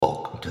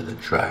to the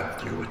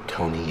Drive-Thru with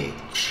Tony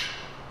H.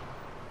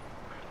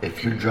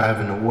 If you're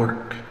driving to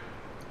work,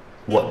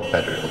 what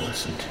better to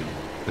listen to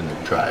than the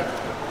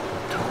Drive-Thru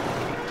with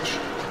Tony H?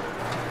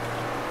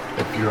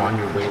 If you're on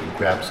your way to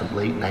grab some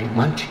late night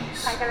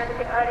munchies,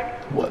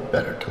 what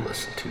better to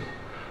listen to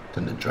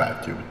than the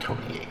Drive-Thru with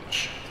Tony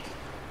H?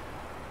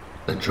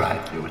 The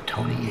Drive-Thru with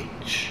Tony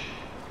H.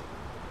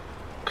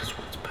 'Cause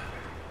what's better?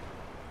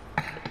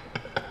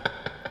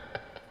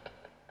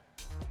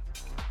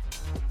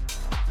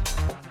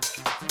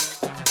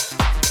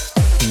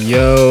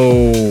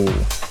 Yo,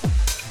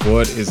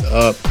 what is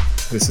up?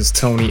 This is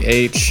Tony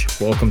H.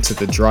 Welcome to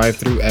the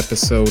Drive-Thru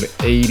episode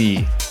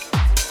 80.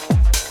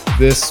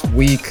 This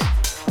week,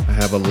 I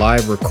have a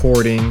live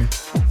recording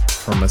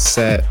from a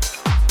set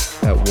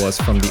that was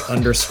from the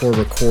Underscore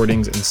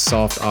Recordings and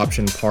Soft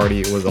Option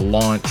Party. It was a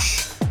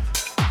launch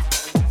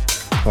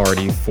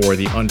party for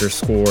the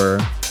Underscore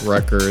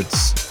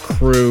Records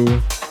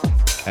crew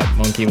at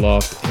Monkey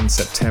Loft in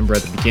September,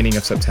 at the beginning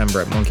of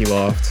September at Monkey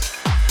Loft.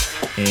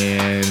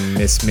 And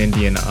Miss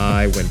Min.D and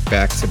I went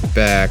back to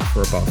back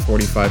for about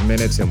 45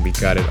 minutes and we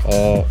got it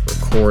all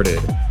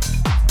recorded.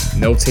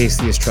 No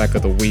tastiest track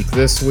of the week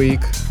this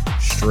week,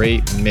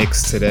 straight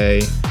mix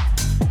today.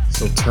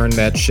 So turn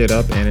that shit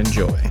up and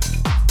enjoy.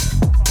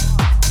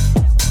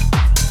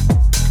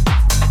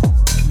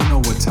 You know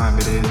what time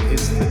it is,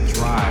 it's the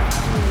Drive-Thru.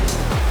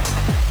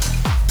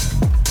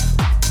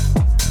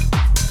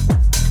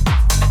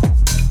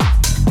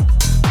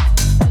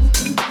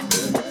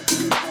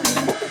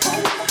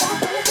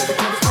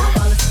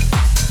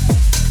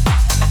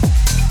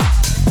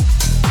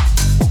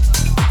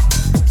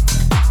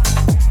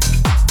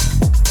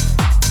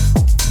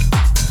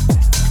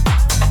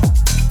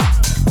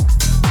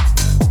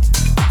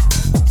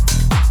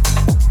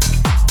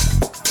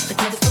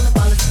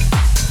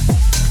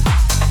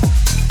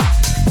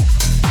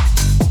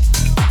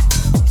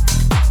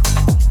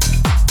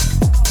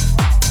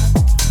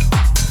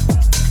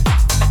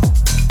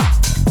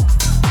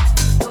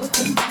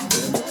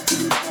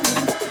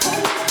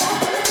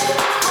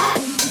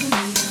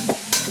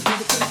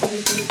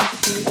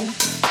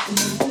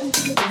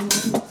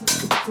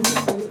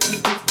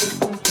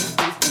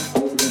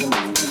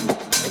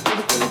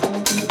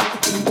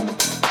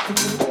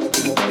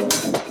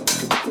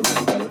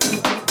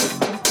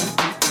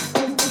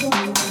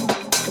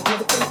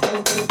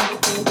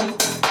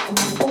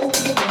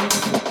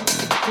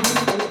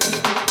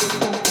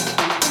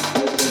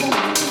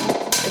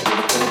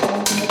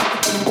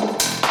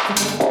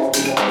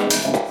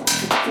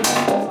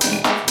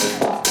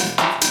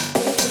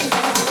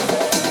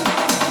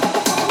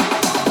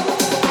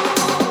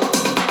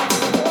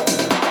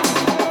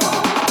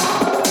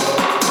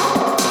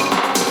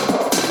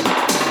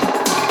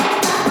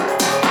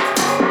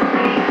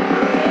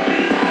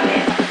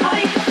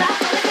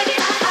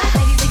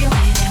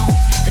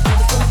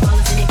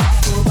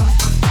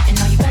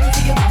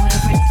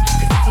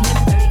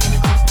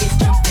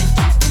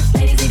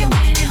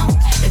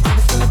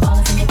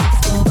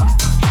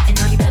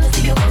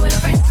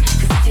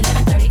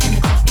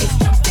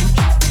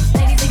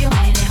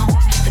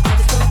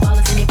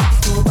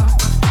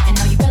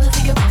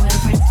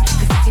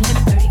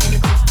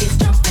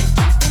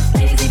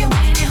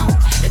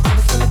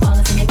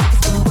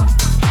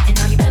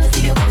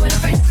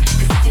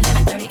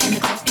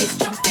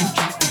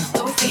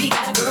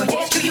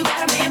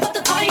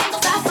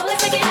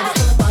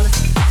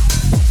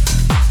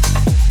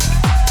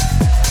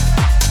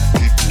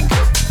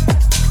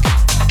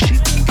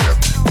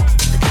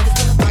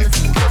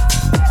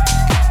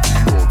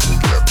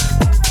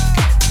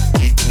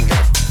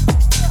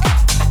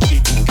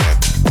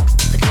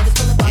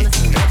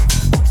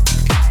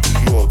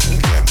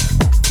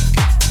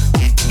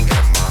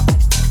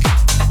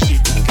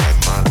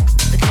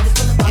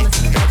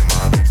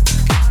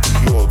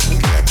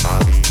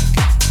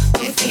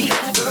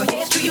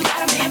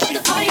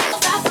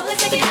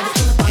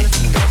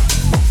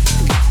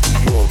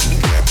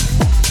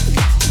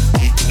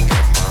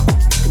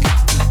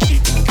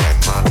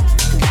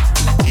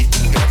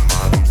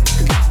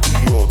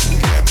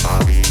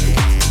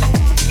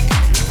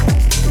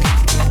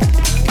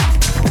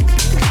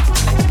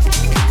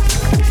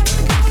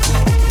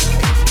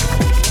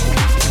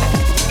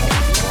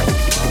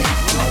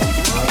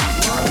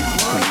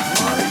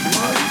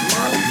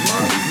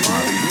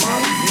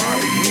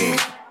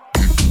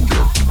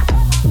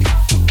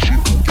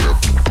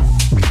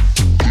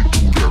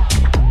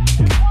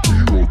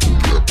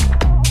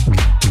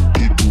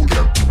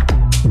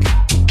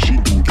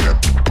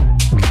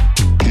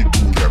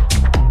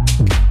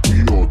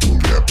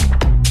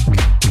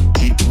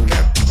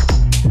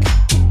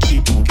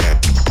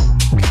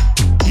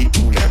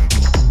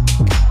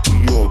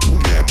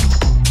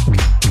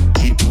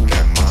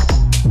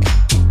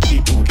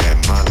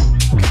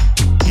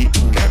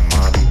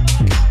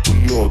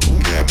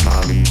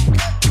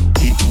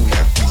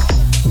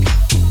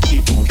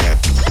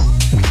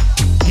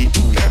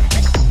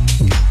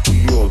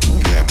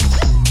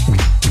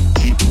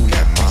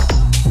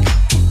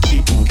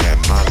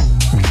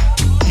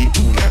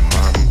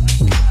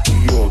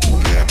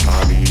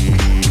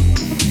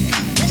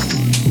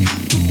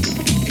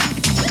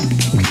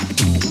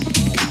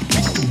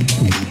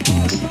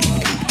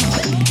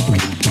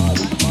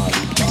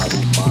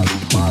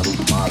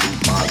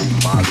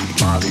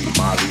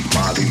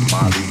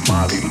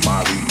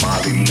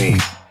 me.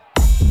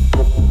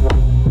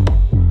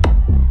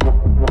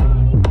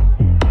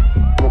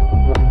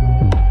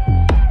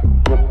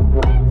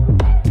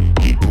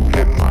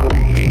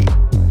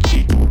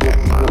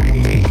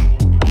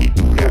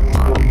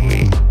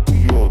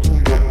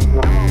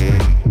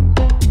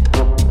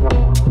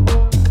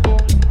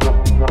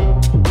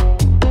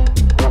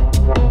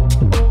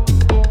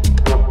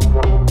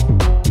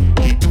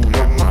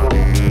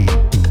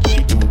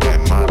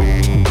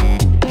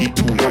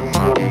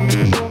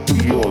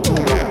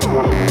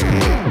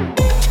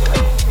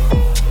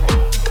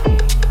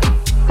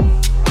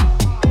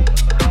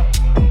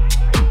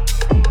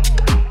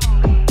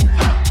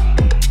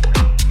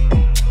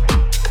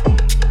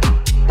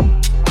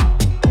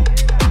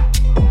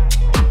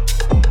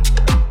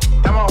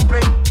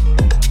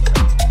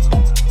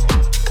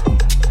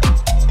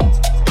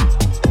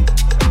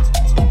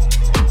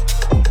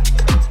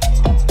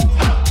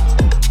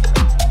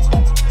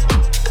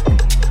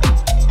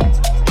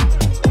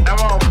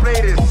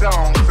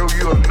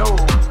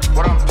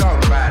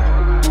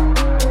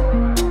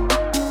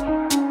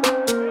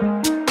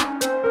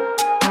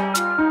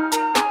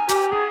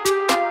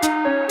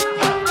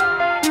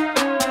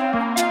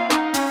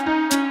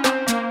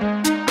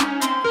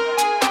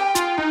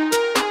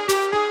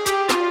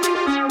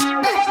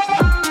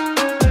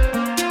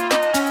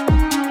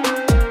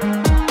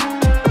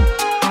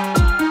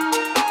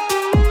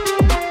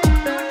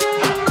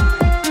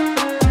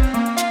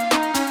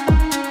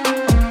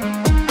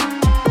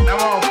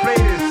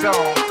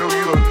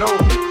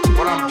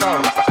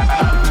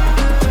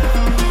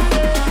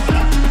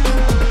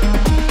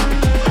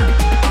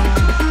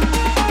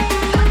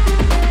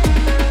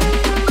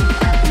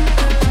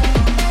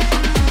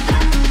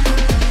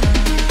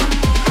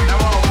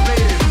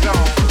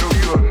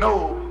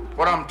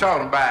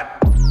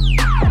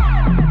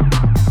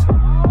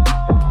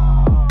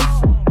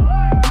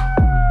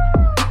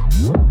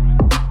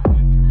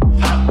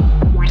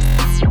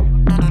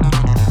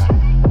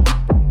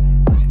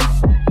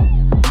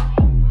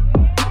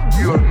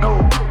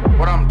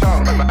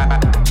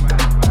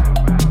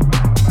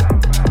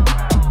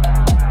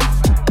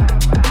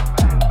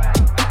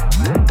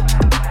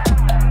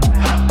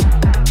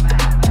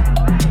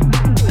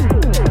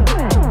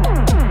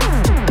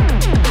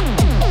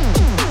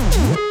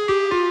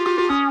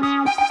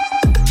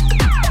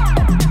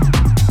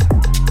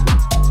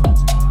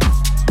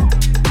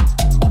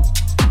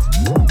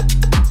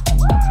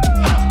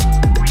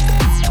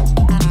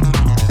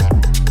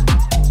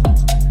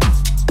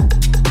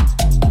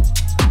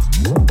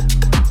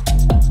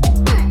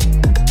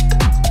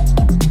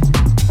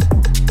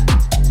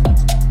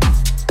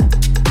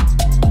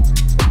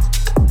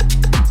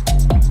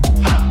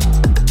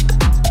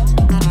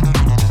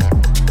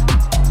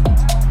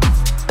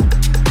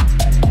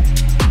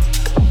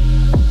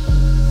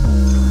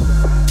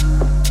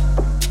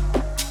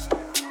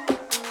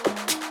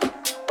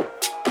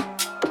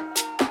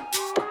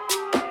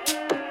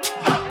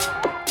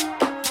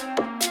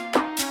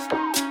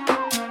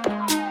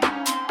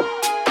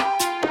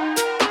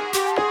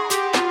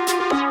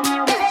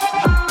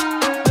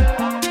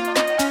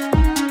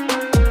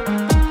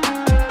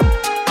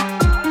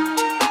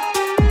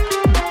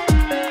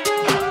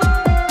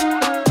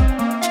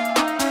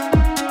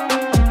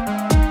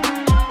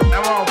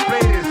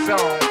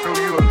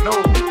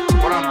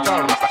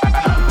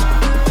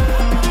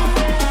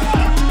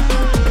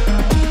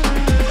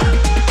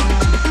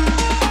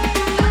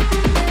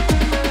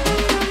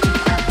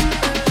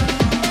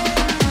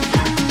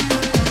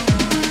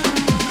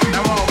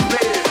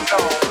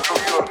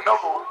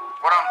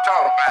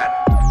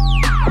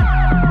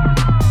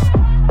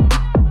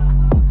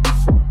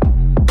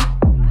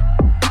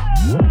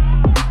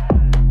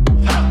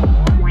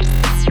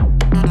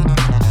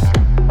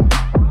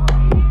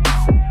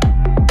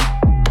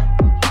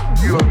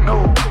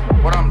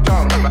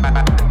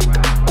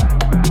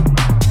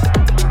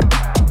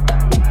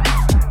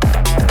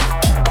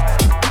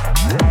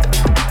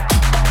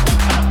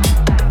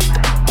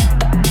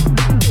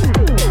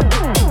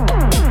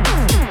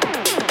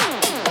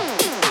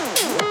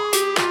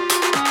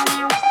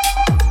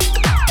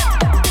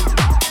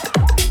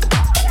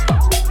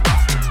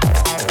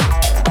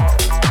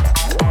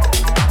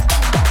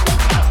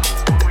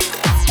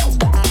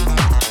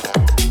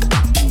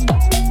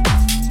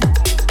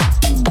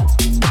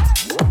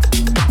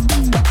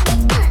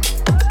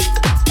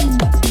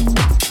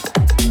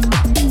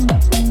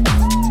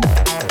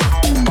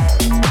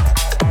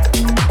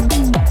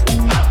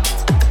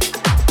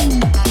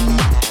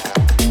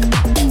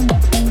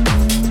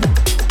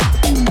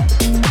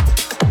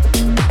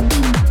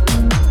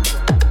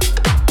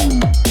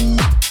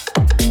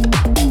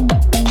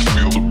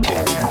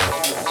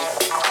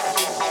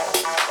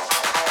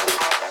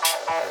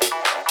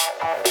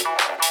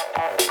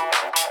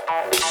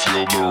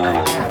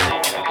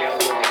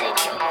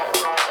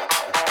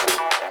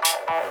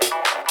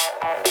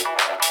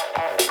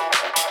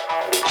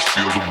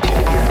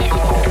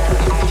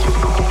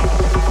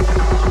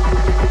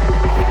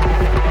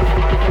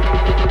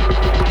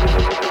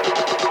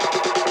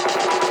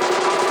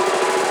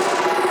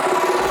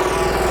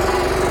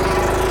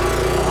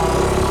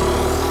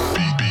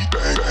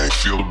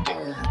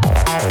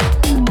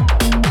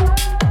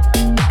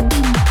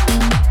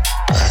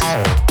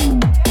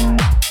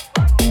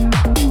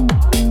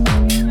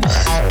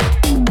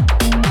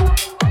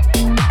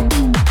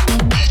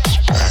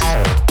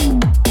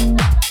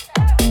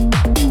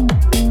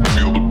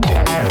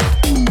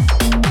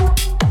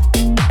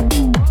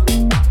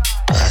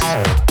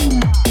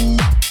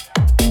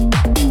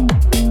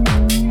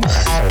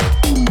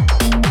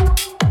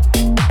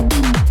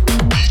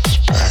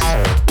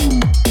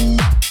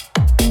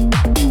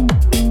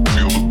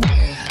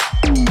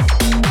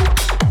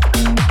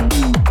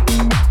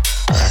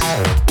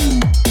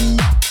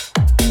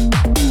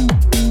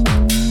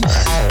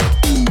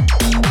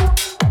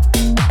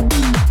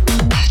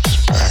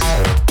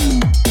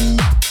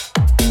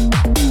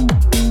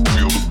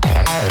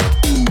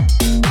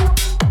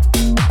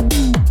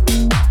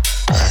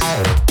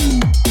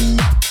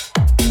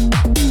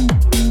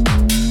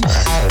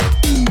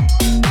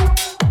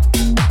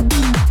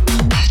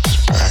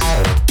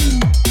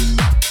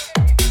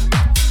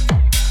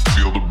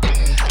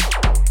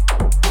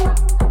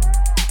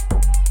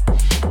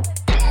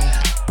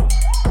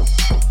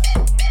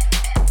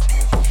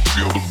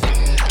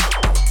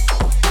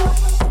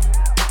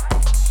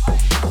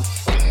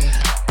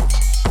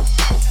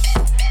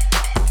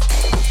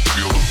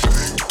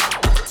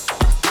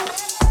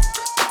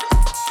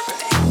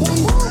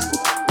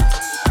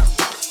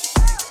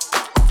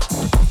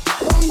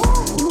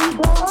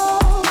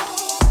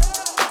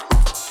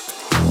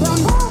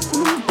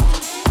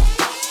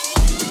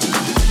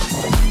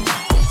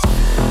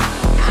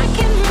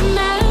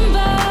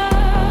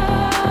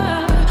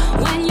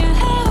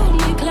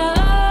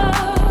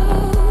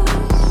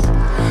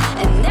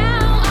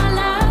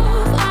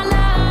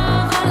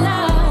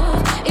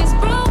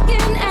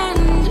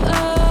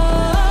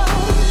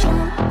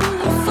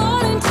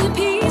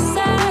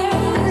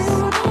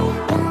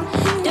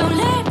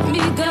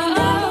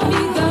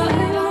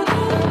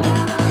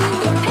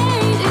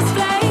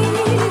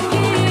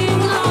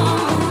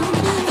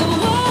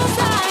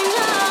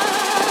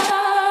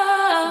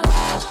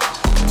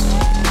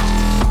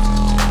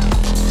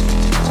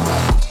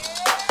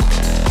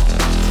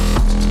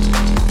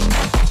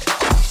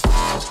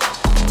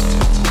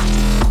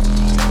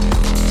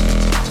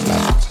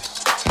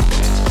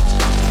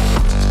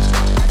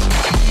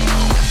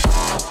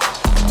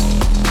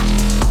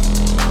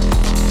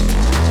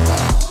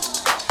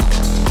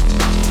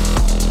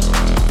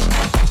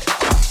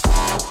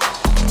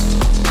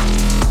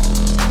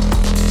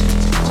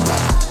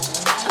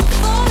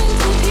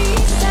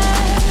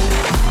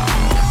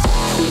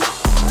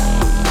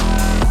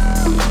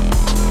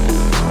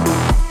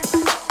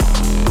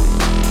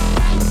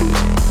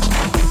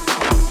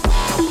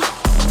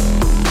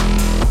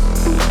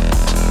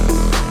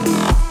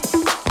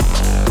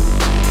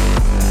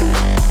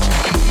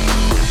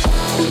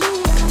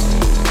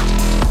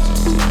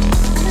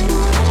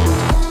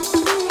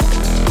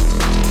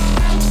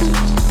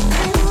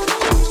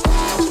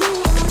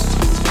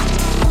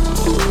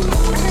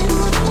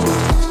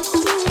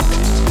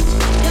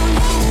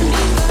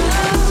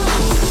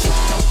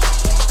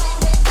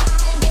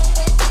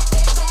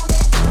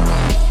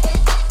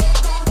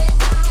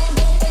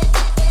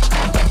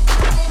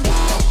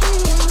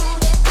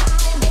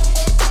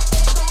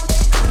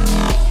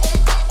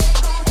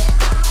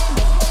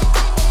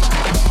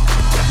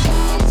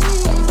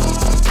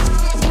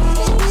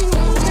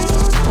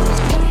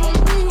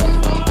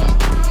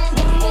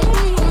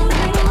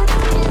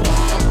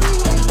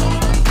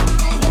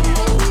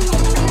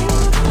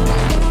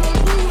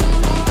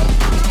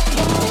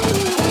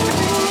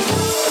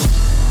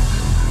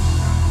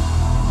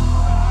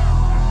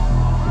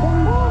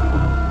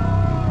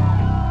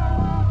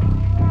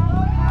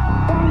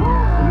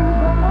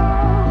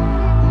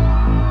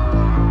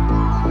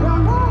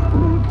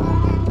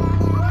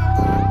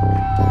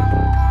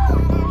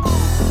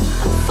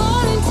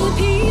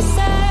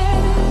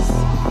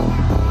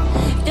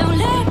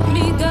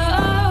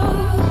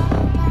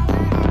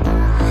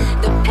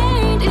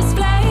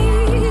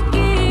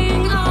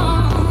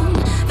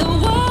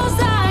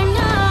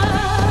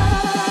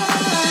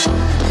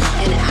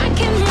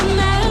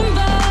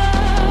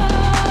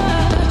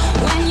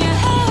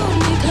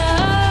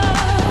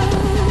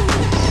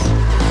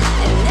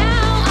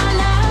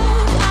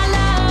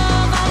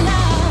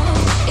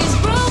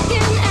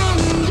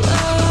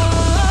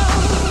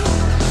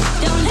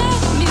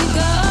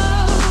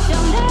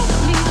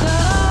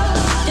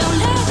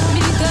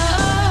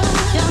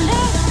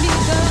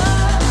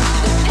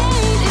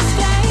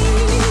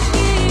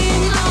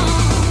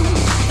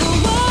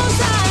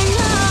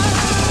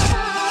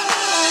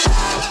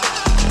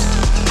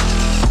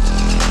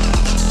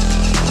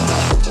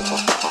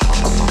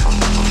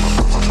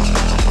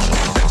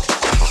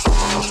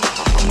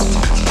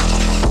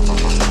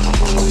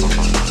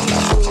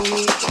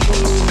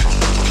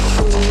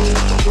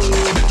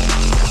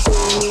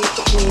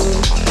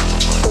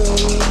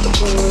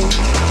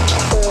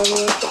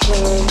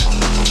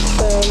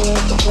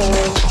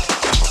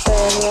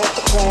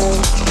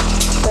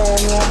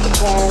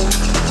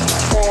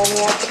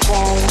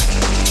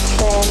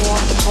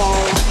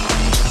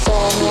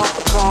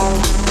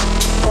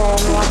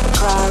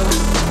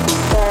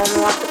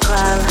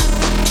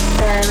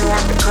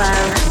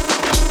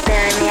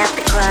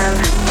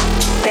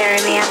 Bury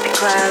me at the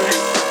club.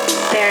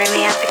 Bury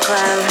me at the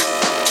club.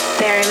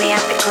 Bury me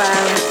at the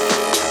club.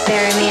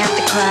 Bury me at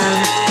the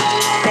club.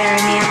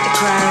 Bury me at the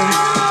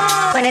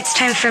club. When it's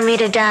time for me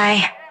to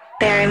die,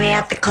 bury me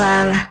at the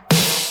club.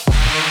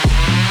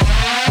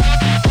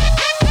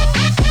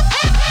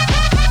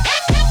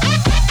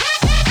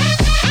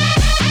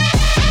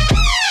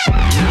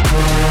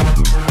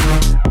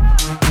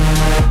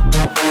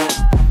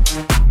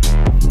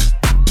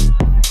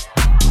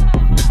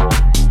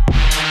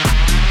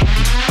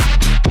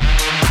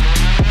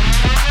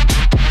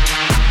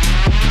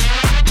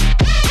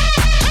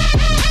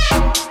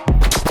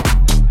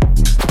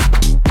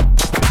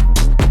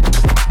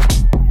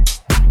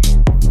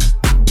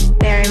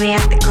 Me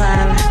at the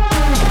club.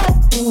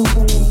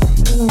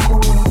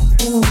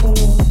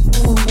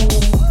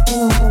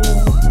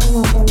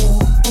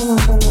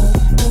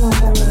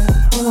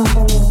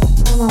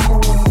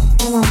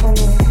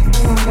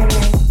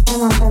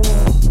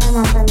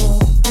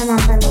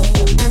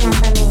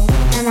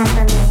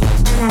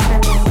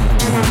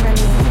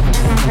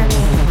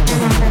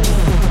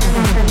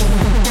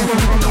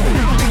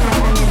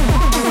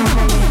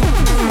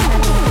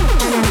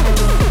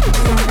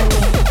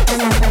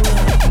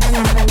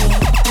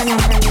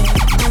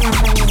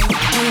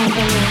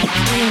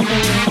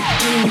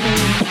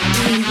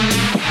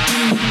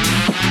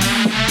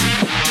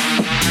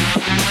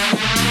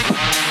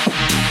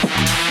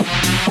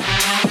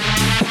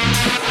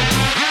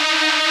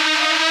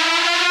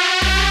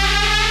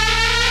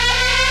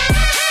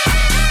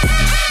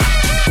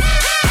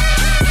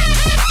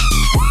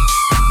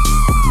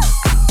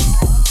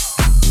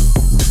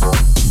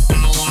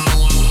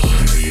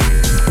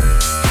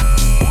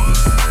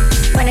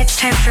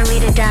 Time for me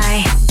to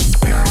die.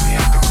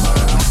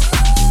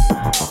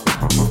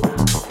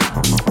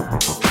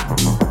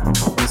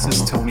 This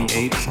is Tony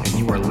H, and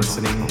you are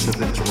listening to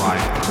the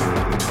Drive-Thru.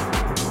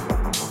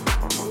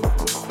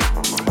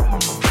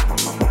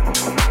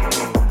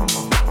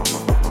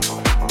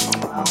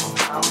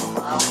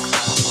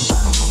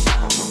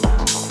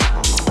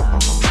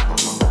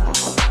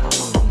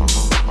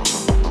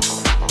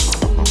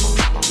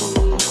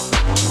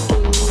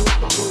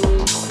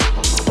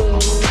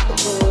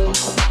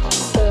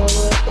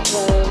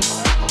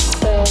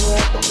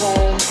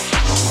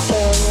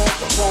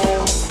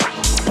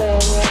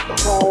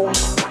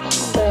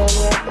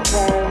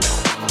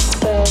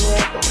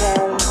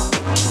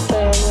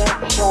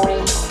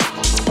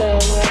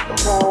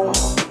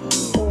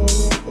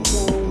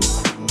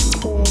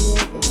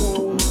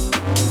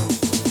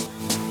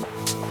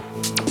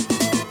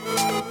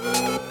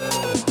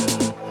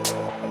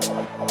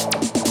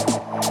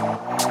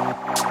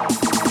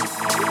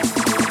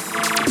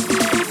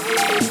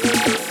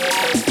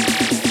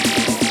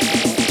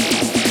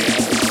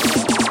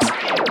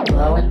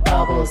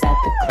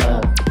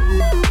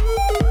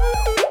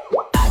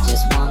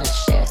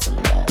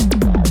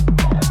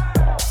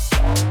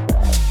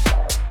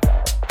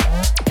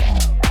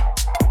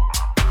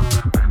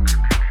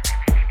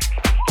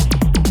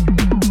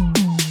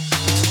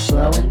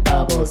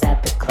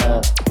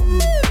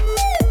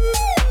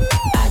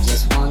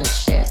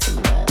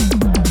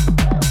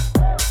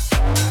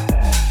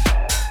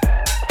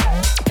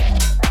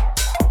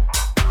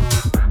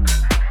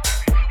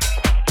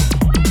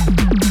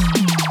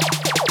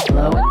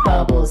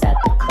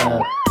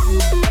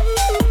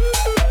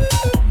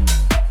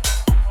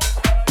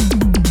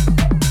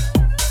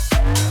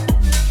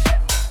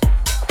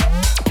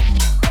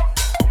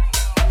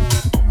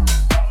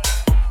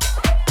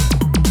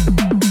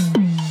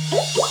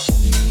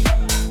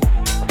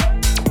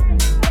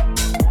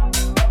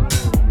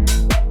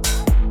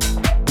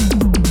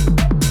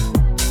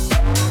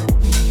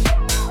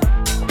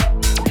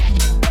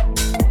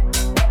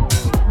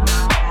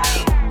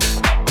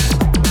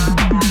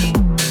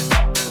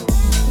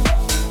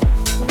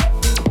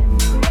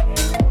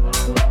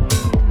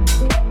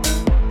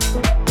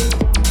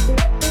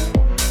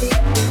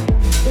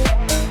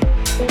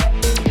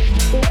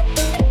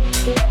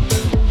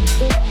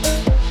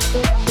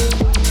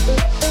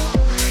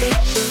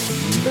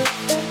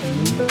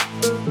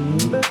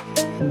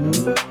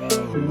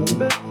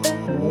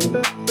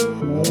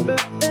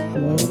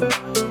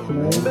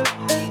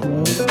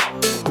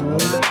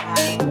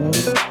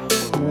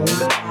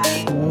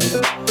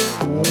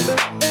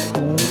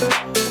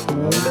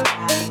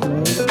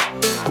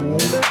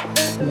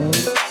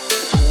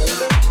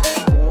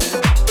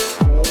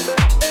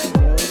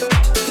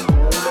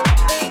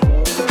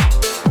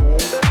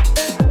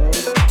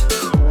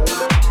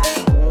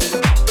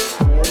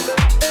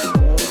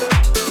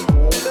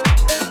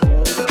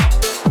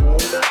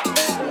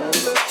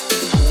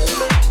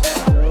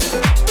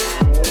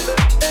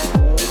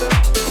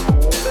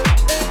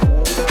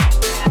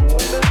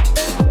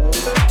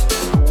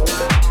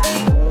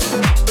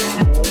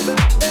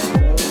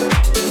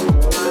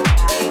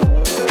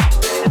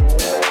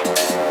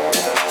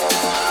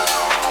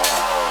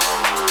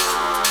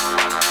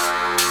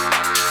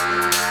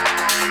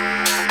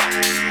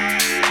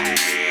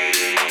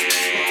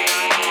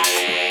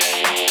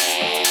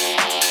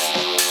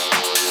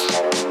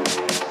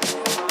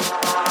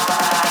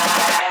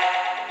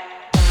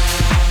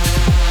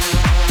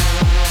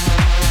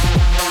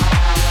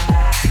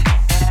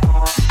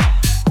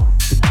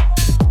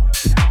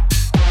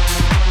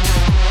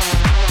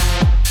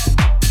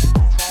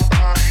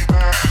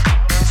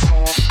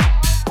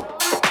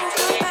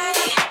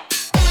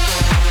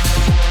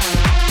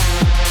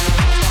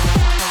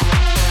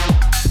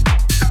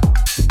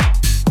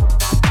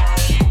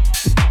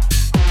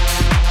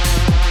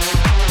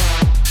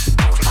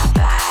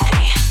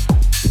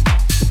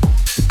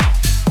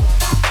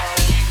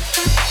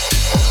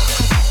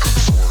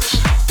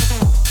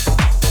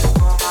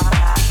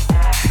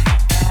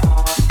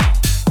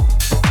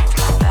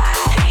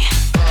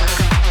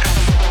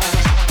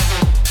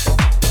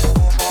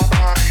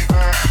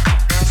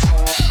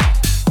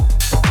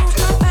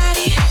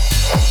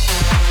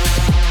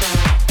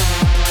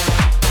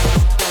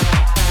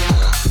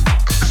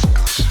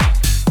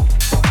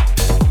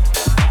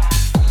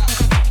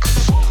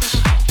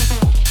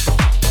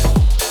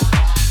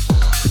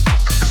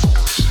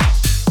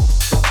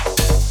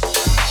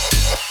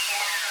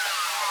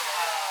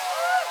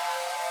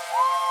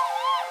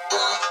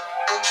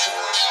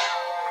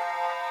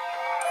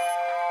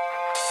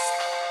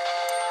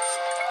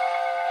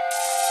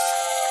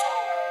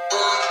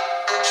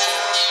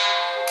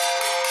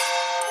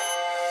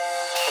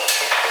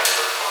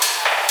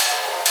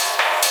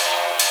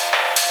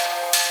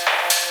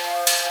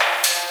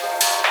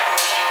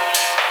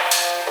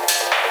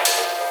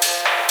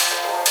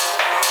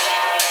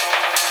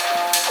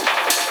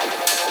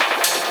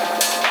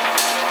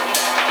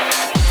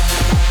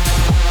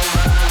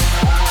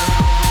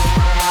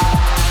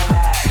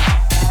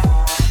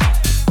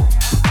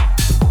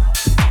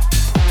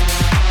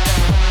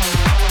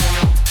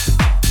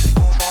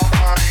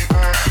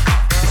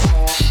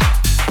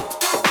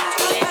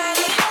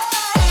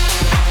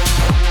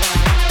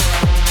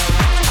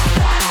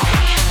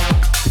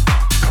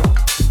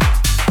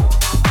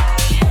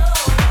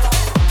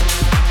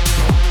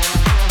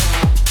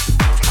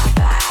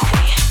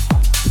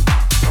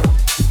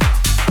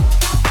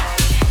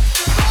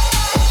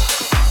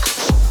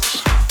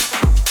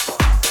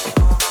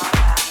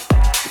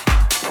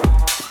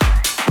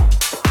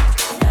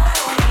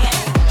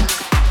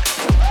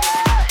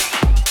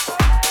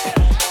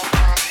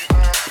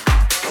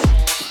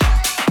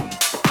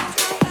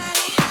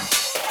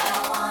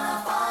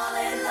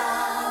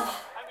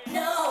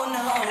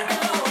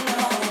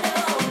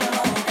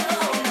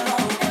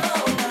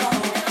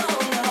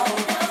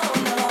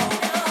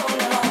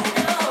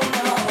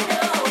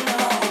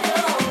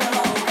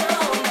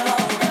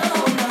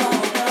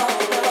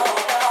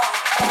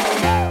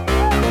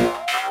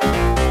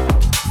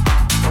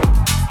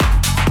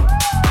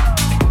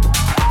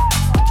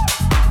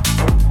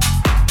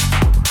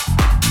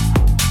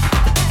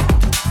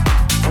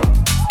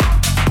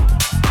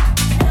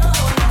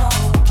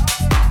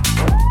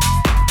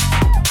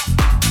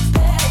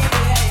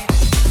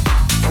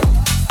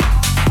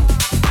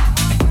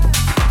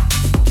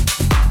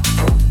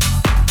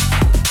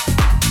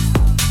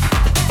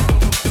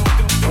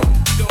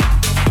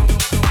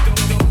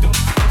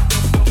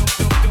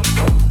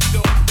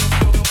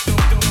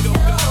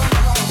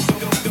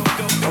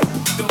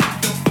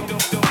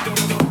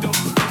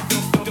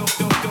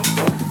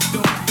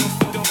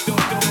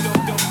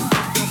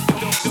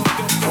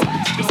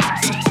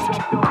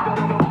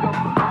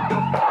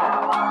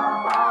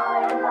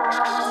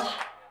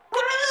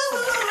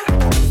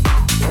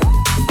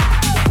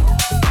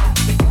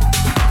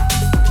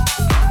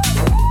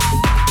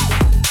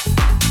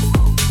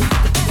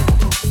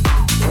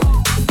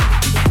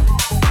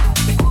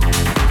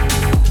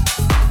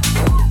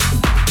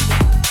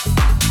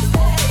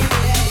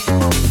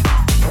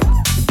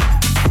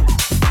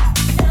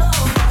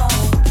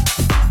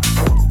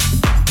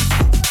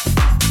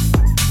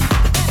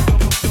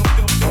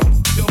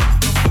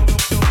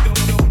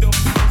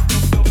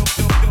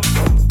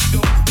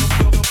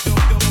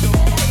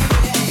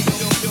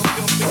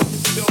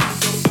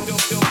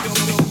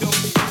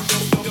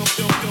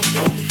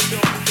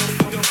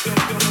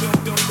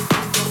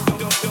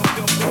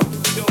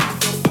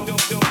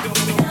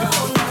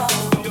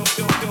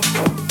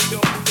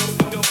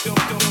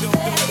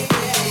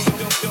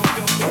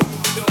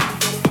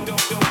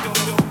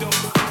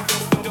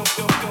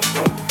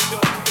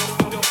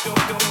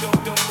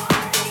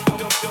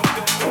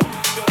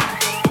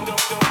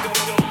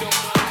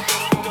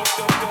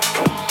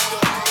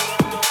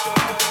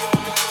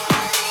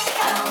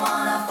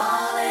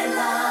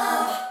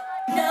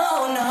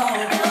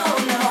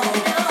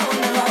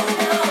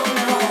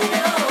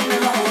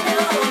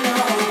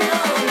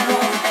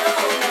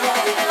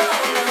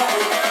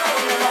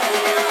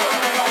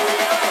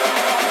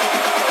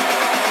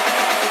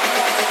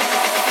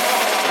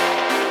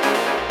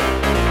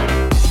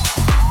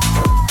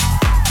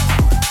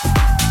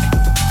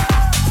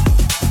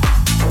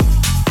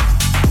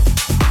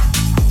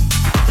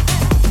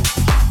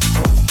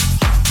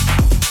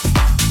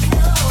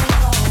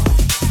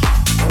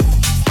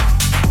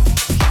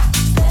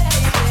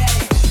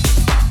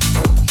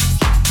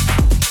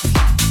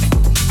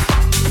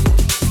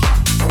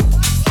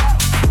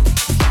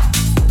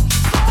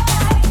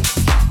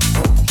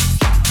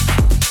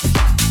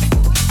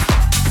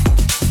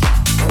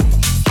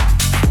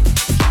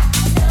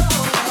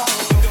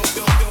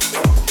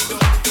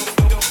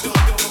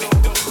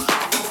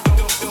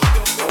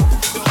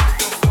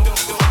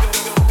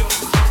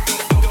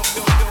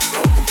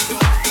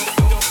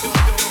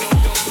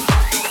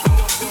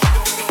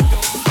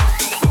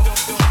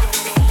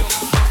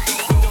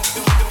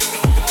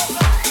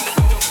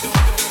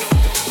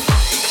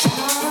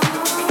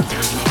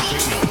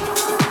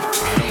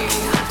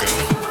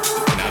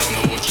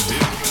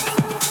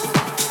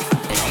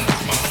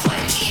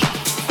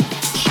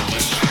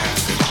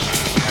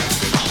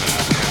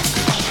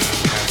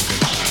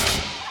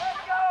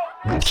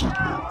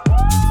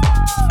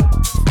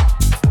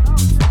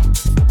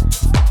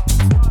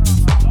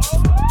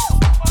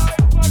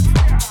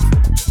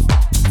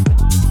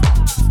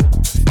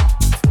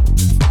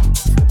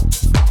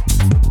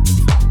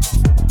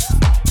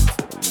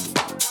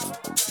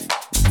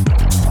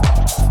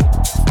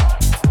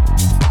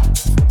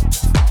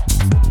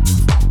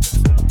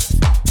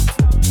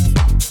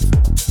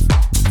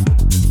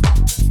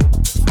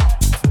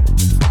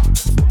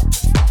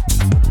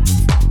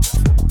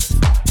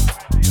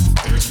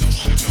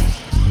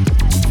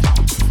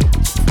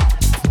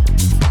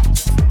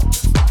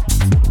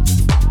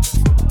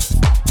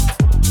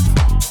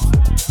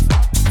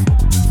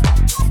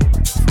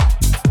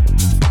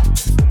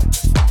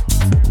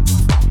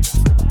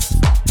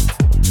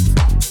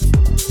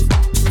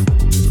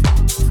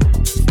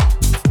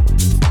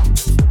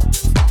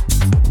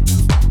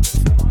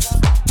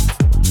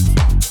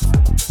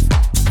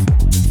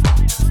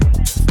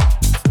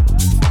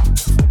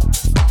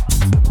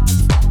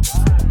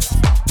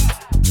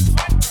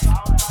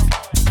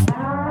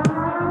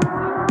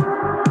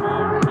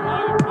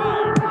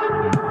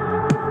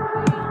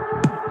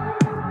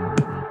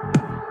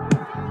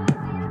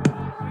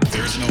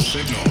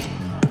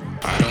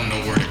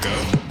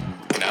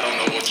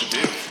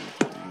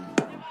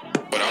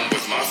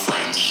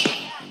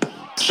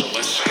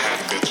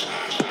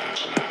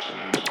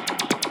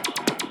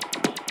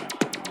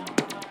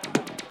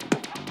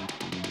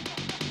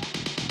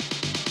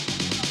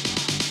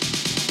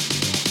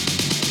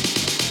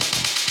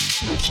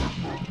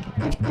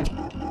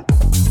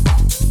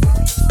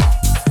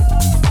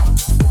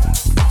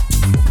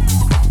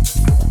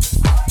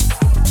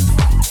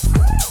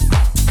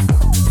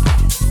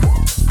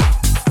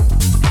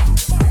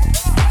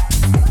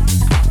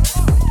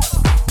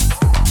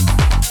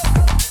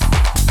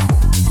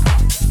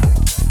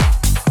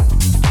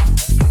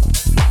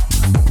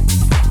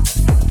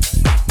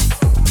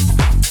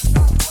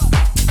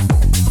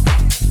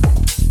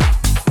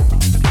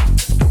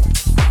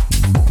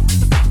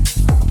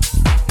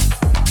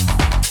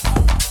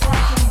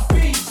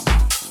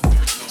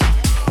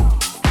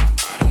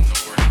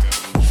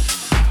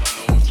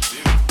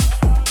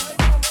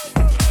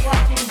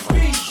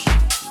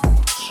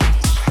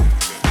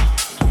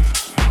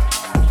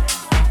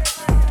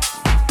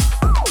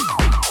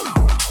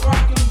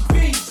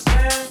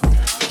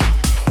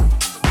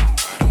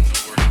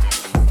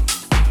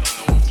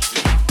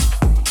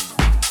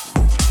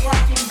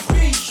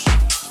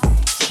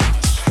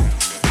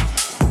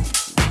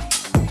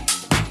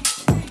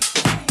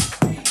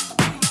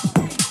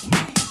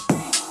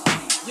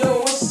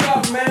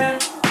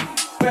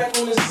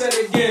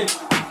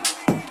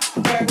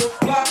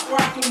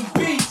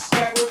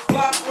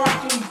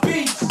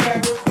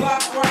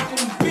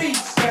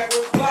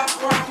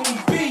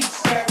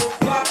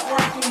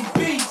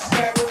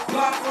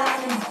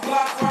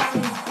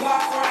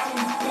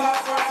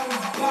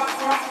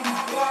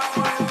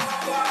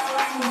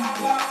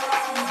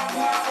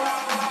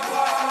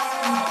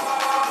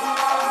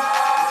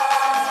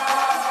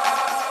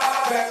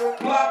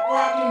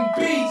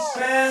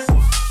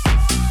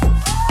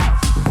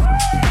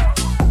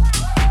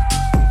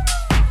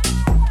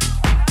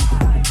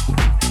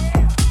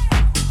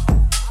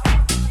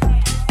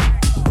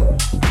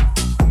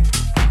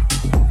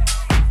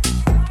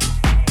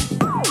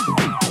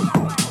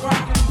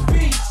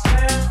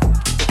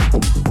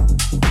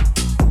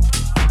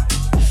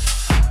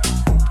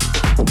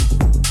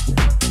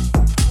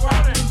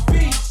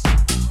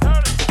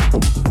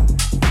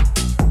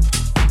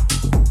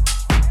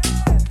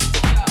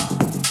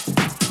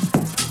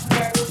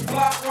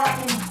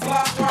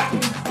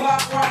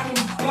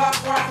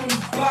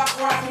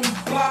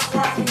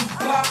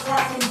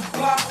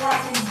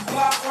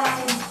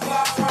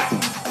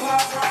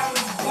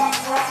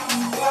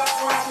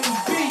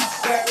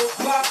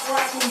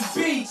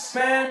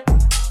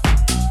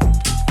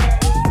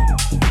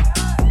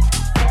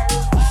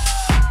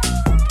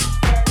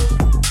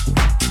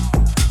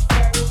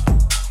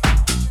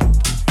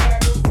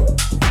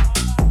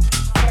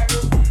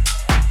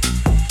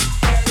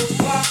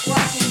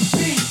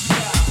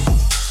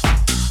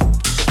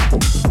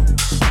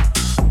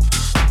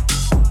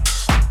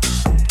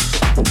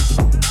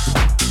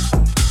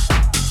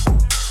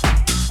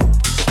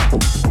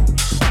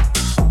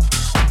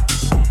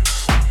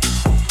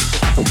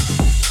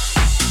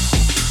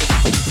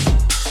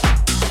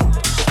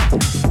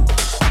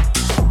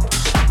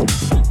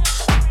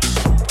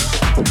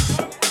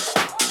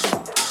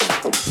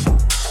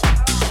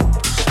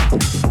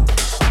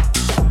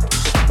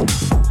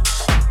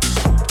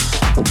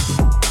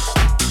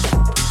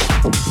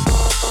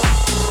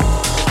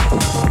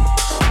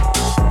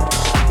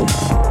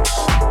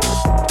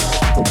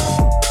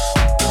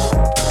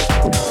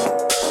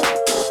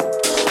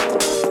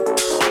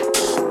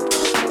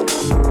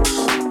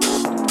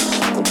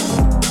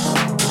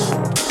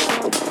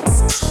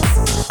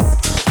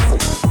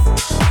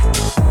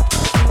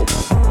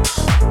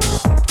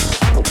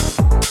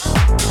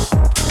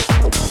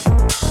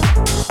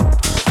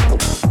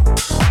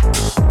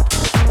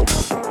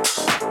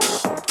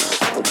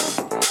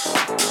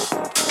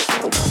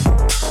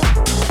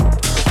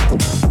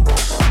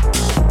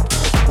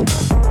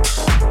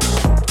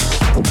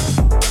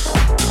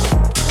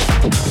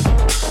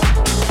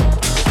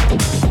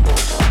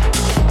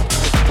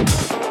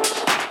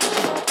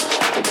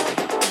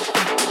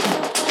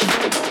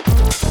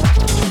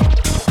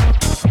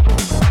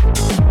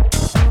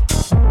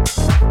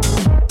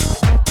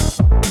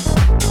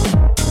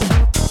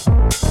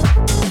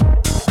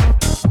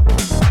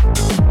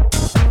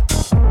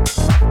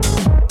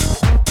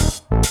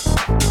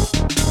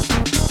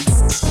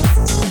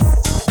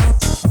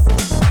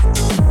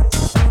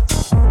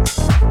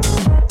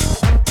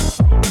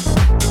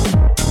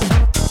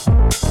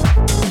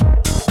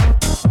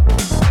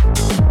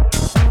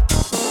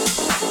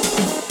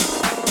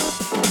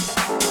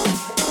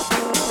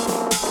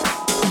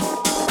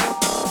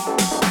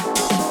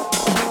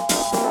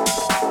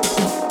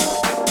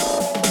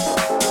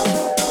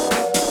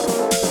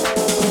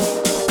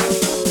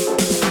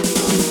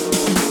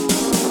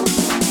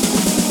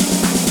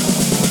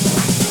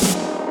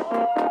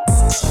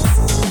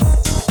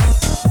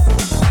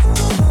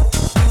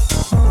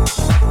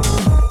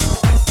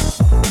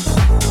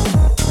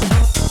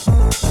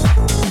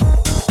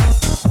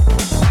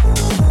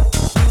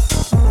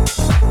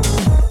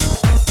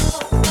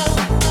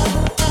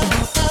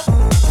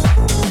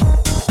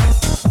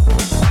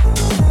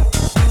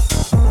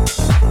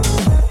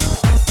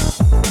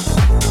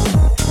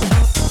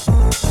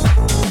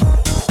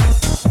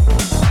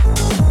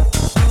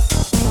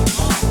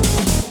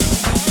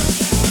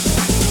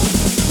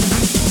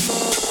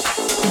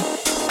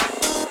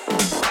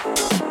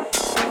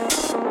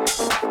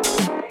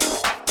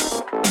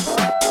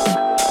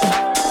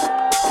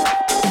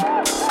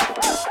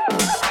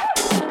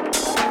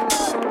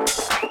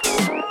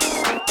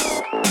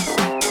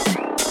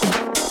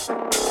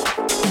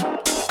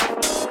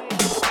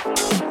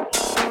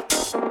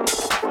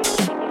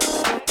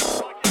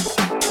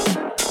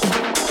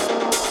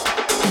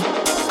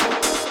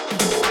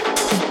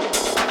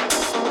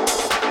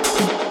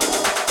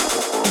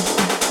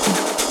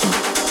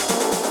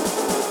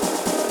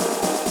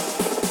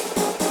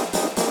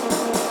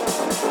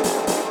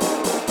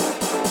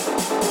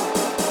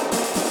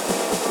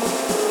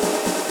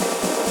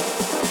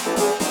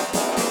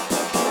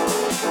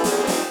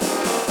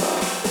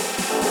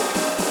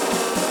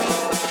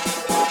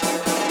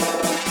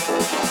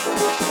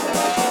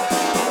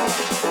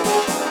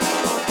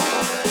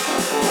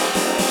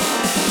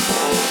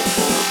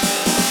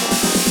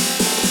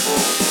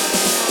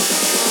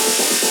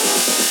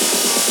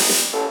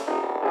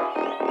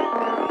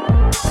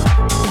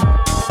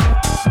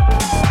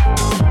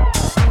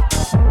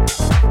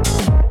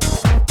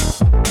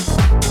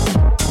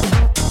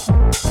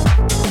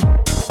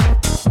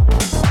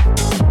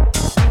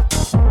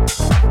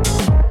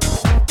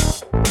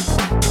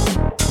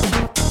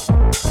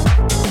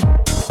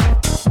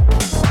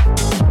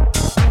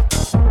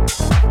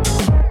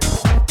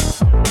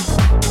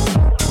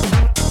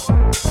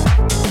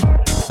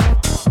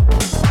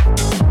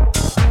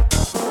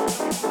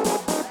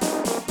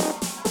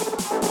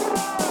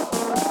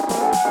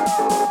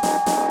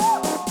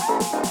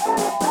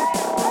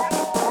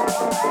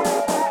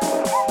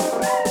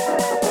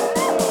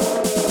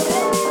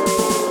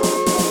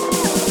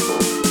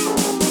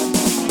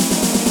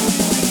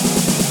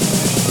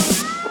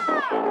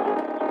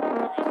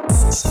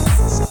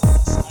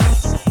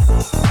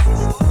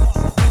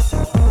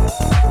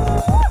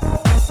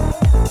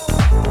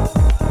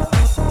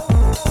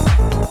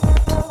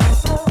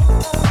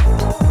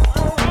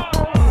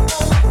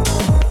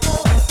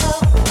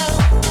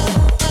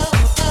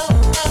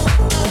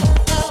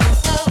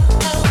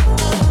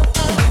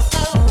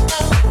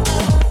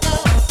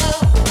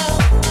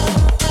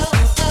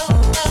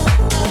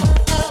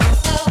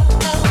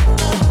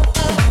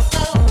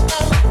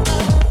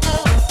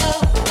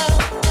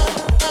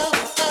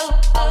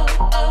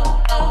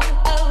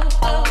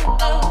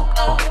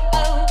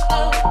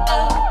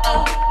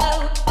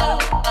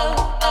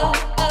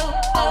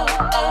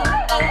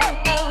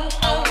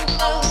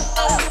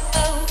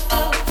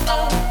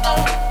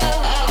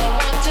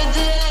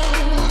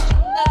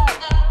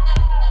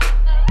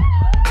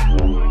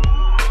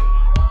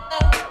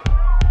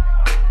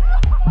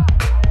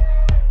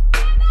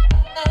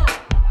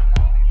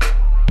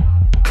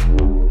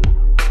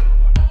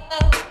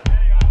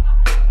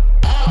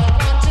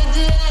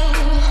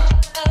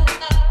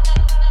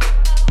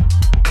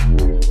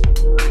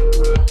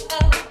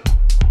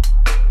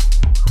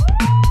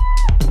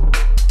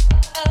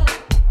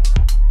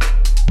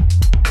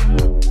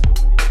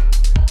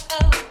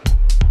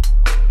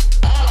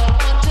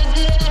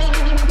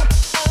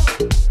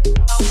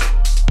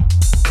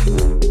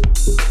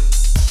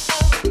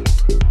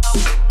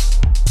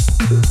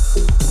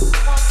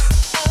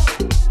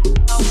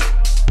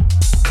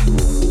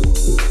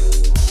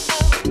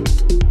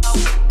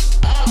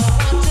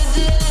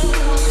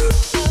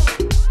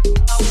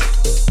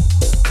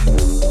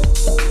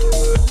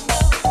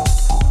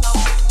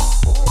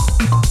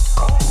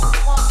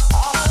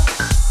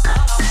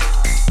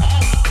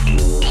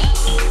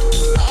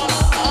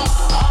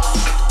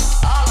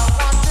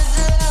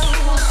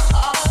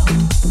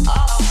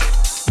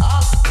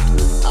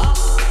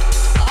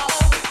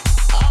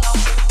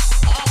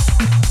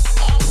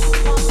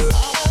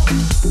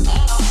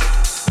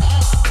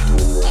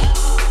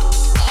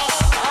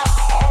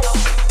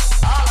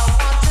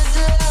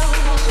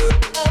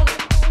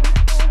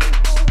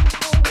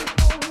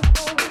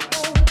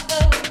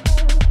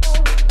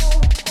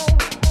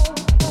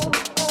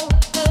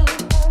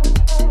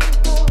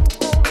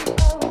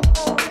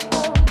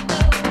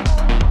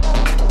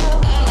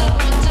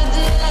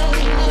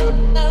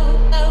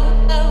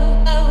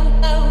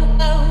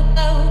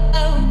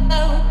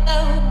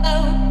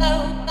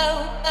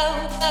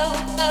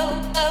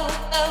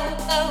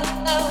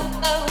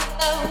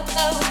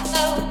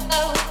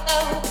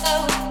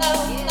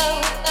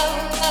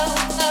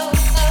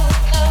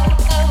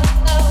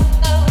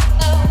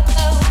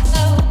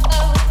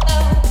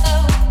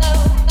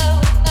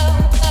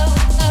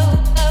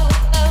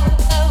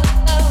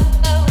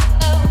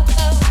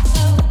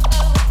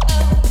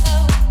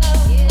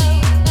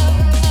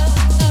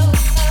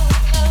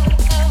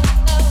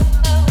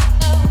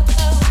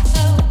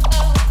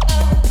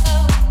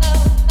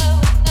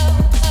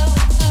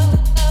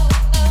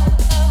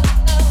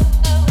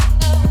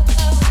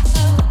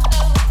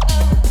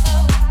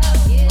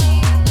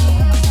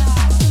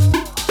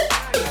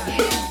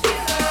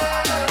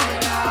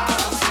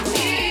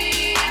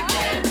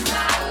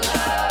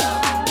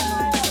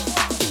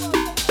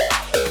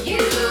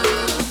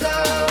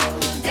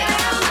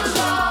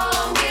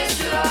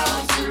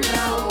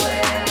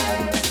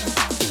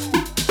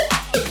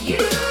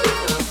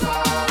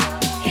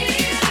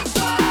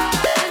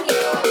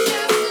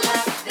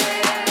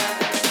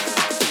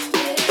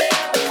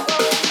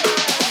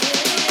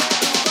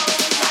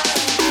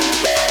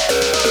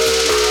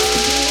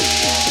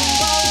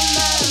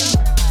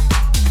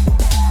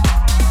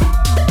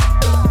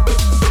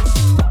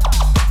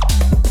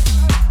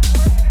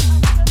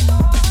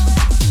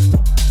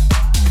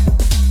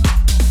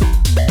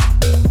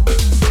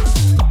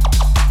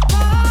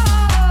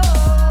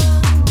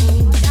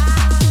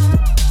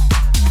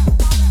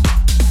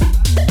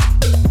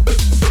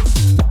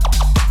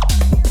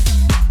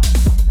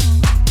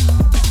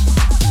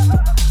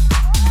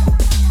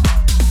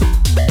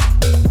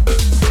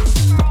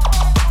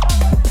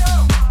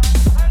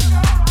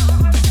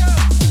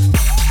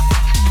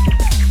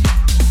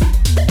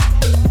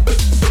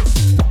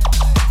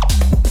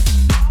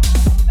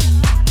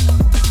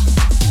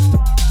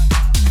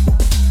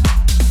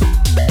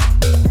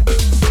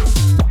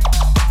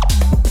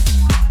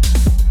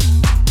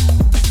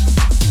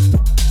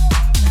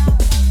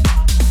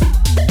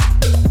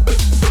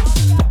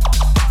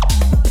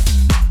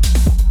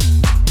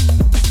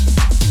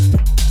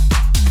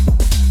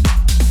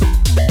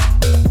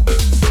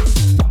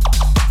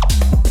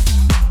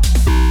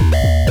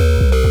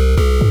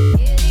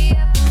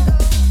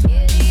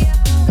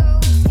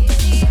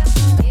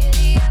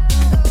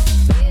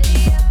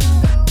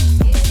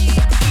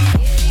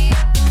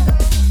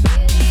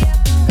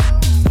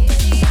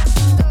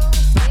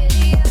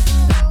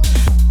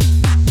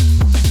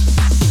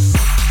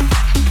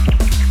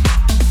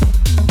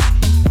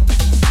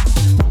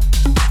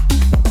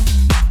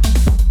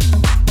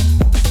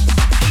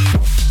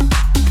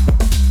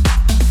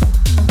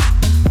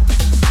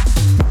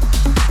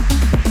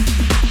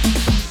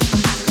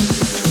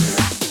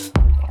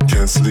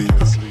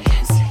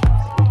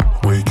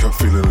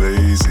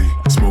 lazy,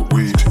 smoke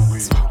weed.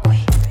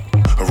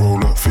 I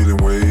roll up feeling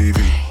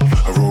wavy.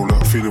 I roll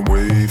up feeling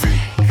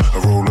wavy.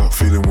 I roll up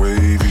feeling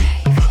wavy.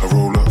 I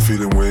roll up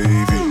feeling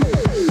wavy.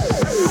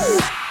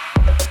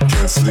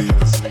 Can't sleep.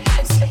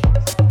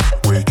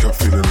 Wake up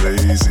feeling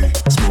lazy.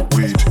 Smoke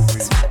weed.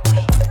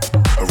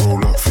 I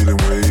roll up feeling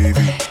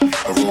wavy.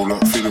 I roll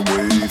up feeling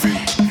wavy.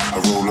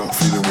 I roll up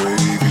feeling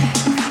wavy.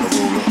 I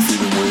roll up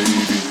feeling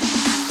wavy.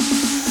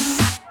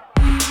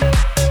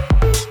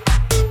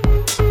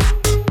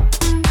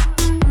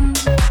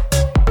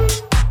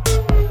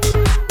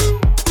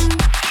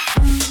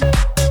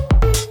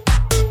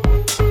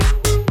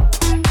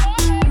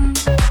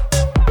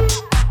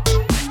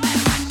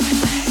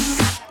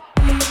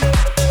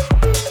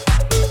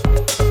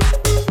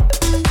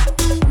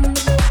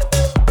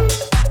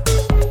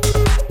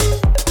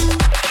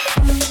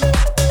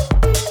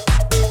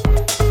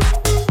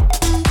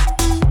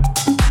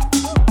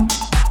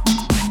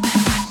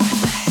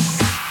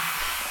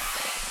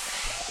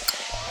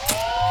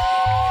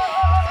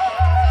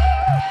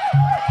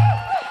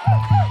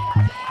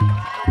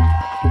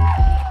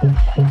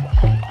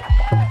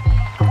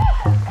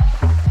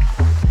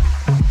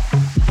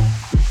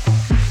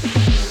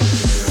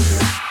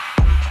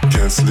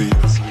 Sleep.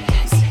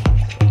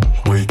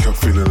 Wake up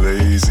feeling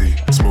lazy.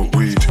 Smoke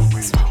weed.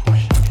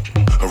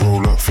 I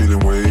roll up feeling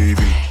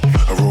wavy.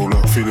 I roll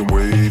up feeling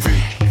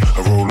wavy.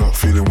 I roll up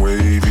feeling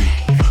wavy.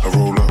 I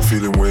roll up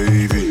feeling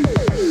wavy.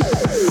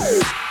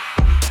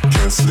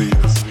 Can't sleep.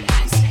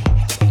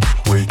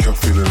 Wake up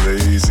feeling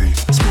lazy.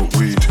 Smoke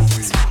weed.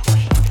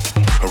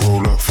 I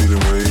roll up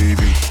feeling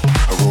wavy.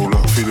 I roll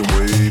up feeling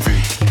wavy.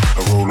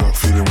 I roll up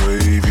feeling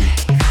wavy.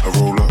 I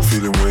roll up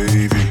feeling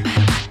wavy.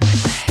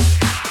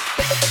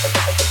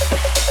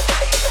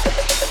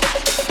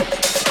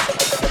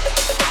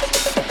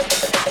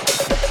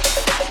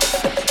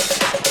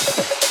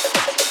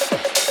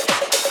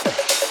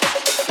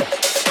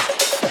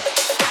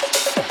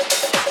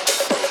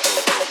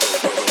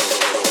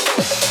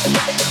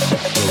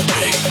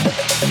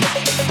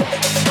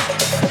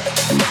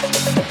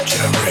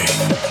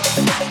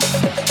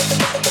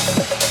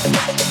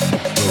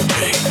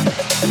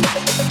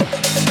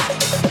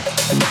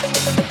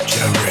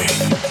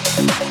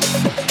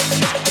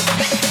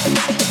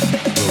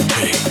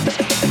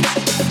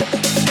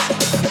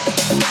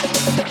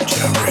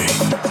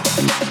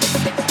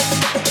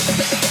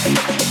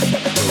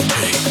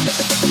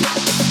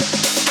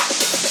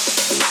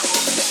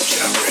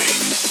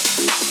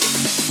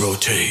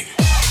 Rotate.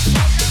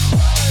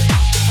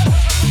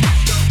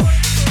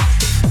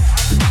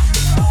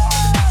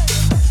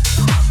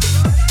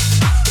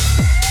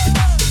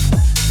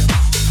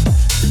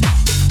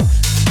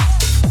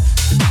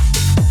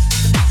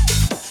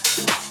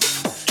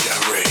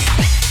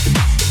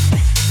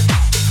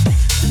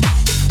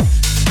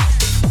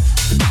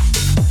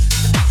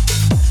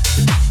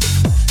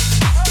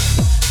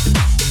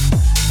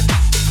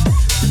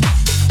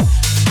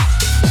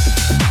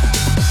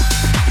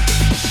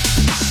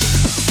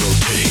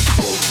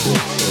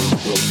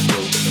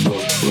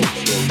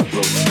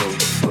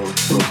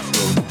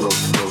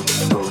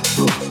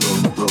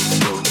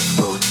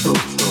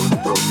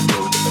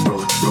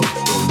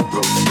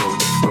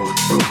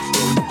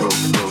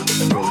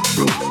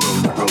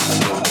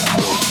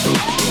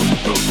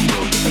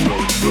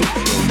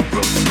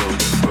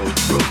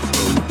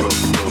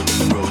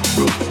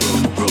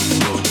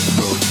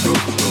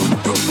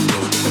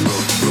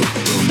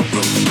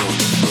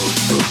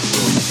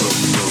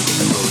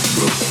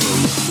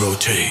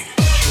 Rotate.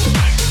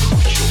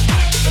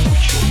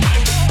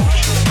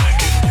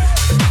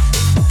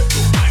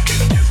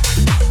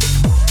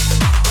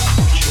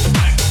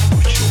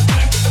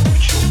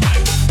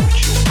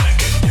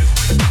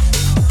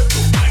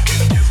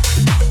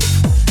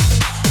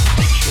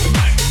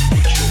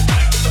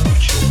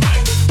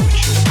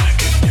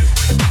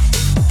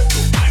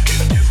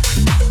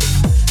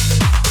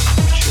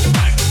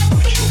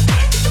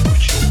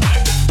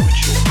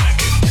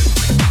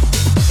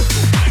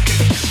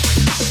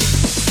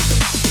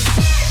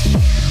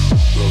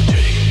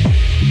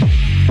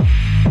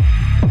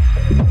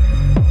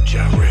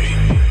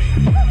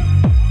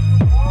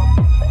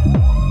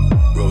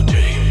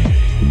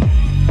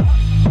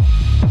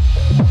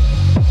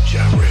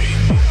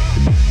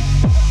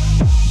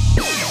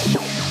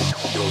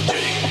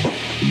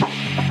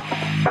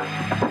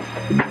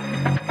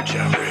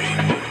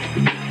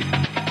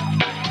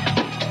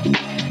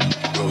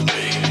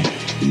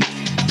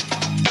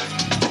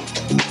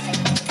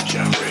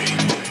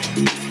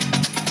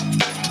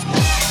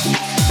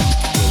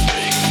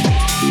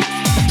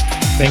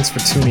 Thanks for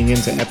tuning in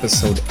to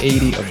episode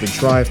 80 of the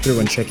Drive-Thru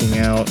and checking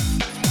out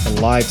a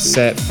live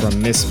set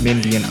from Miss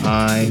Min.D and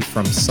I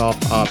from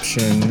Soft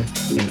Option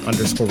and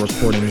Underscore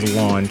Recordings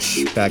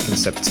launch back in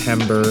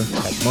September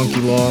at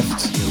Monkey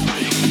Loft.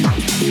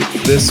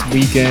 This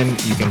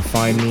weekend, you can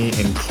find me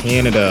in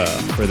Canada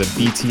for the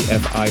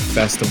BTFI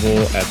Festival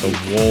at the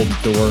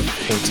Waldorf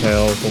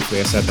Hotel.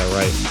 Hopefully I said that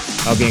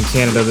right. I'll be in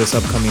Canada this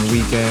upcoming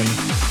weekend.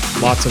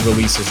 Lots of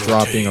releases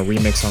dropping, a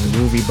remix on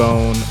Groovy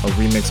Bone, a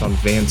remix on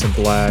Van to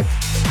Black,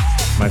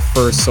 My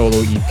first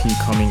solo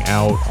EP coming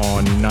out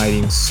on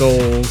Uniting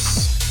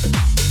Souls,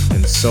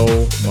 and so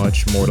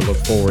much more to look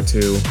forward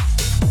to.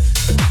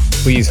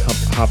 Please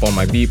hop on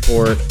my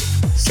Beatport,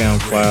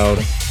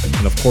 SoundCloud,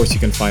 and of course you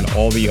can find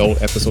all the old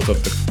episodes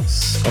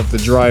of the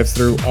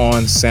Drive-Thru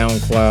on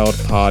SoundCloud,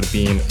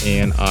 Podbean,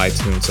 and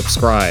iTunes.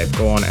 Subscribe.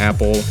 Go on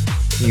Apple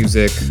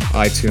Music,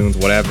 iTunes,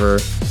 whatever.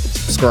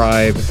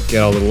 Subscribe.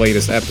 Get all the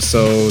latest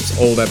episodes,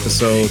 old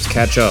episodes.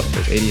 Catch up.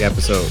 There's 80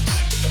 episodes.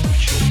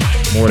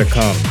 More to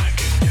come.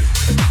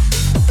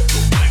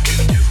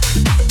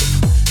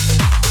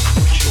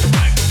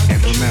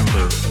 And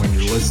remember, when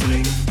you're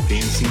listening,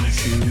 dancing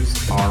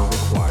shoes are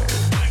required.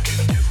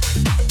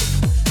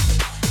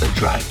 The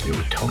Drive-Thru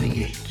with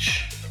Tony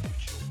H.